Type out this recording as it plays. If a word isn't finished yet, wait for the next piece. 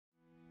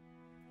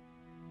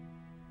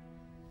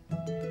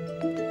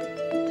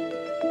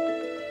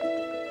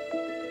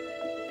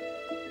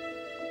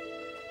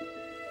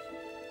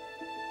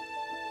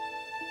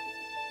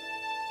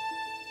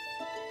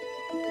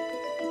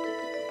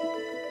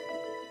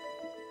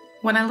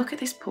When I look at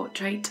this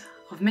portrait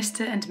of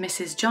Mr. and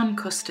Mrs. John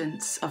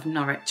Custance of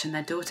Norwich and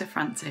their daughter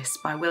Frances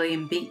by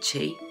William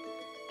Beechey,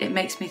 it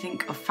makes me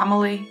think of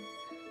family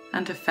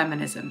and of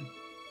feminism.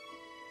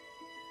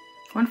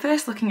 When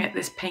first looking at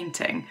this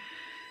painting,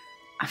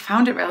 I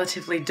found it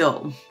relatively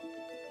dull.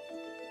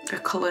 The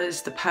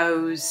colours, the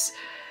pose,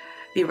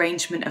 the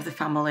arrangement of the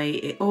family,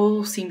 it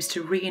all seems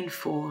to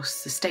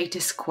reinforce the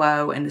status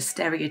quo and the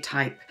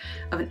stereotype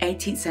of an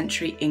 18th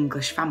century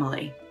English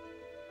family.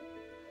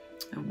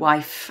 The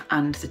wife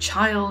and the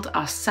child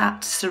are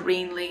sat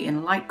serenely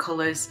in light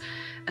colours,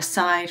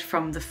 aside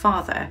from the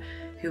father,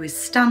 who is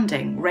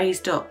standing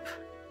raised up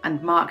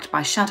and marked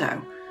by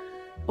shadow,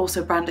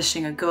 also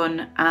brandishing a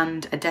gun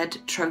and a dead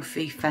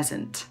trophy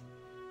pheasant.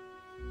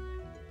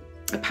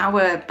 The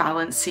power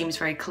balance seems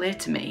very clear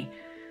to me.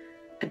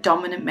 A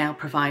dominant male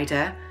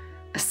provider,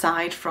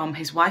 aside from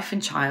his wife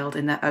and child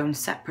in their own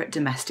separate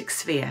domestic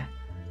sphere.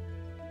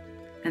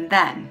 And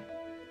then,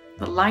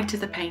 the light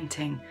of the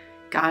painting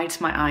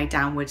guides my eye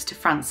downwards to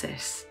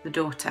Frances, the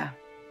daughter.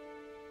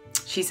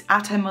 She's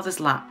at her mother's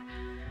lap,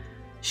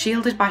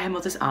 shielded by her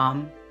mother's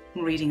arm,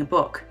 and reading a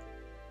book.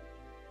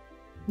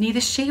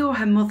 Neither she or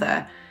her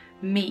mother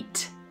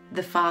meet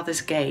the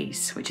father's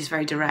gaze, which is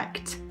very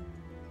direct.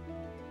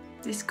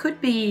 This could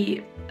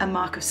be a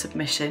mark of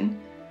submission,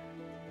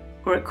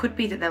 or it could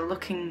be that they're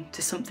looking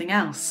to something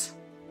else,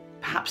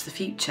 perhaps the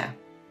future.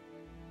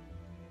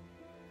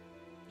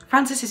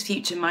 Frances's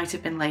future might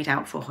have been laid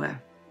out for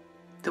her,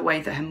 the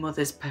way that her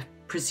mother's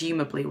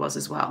presumably was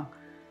as well.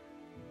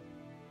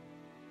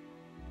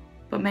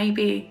 But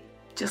maybe,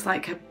 just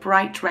like her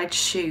bright red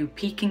shoe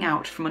peeking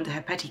out from under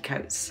her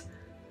petticoats,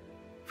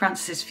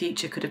 Frances's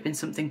future could have been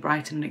something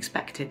bright and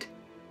unexpected.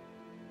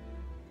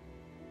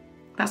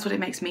 That's what it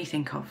makes me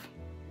think of.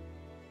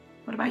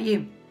 What about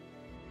you?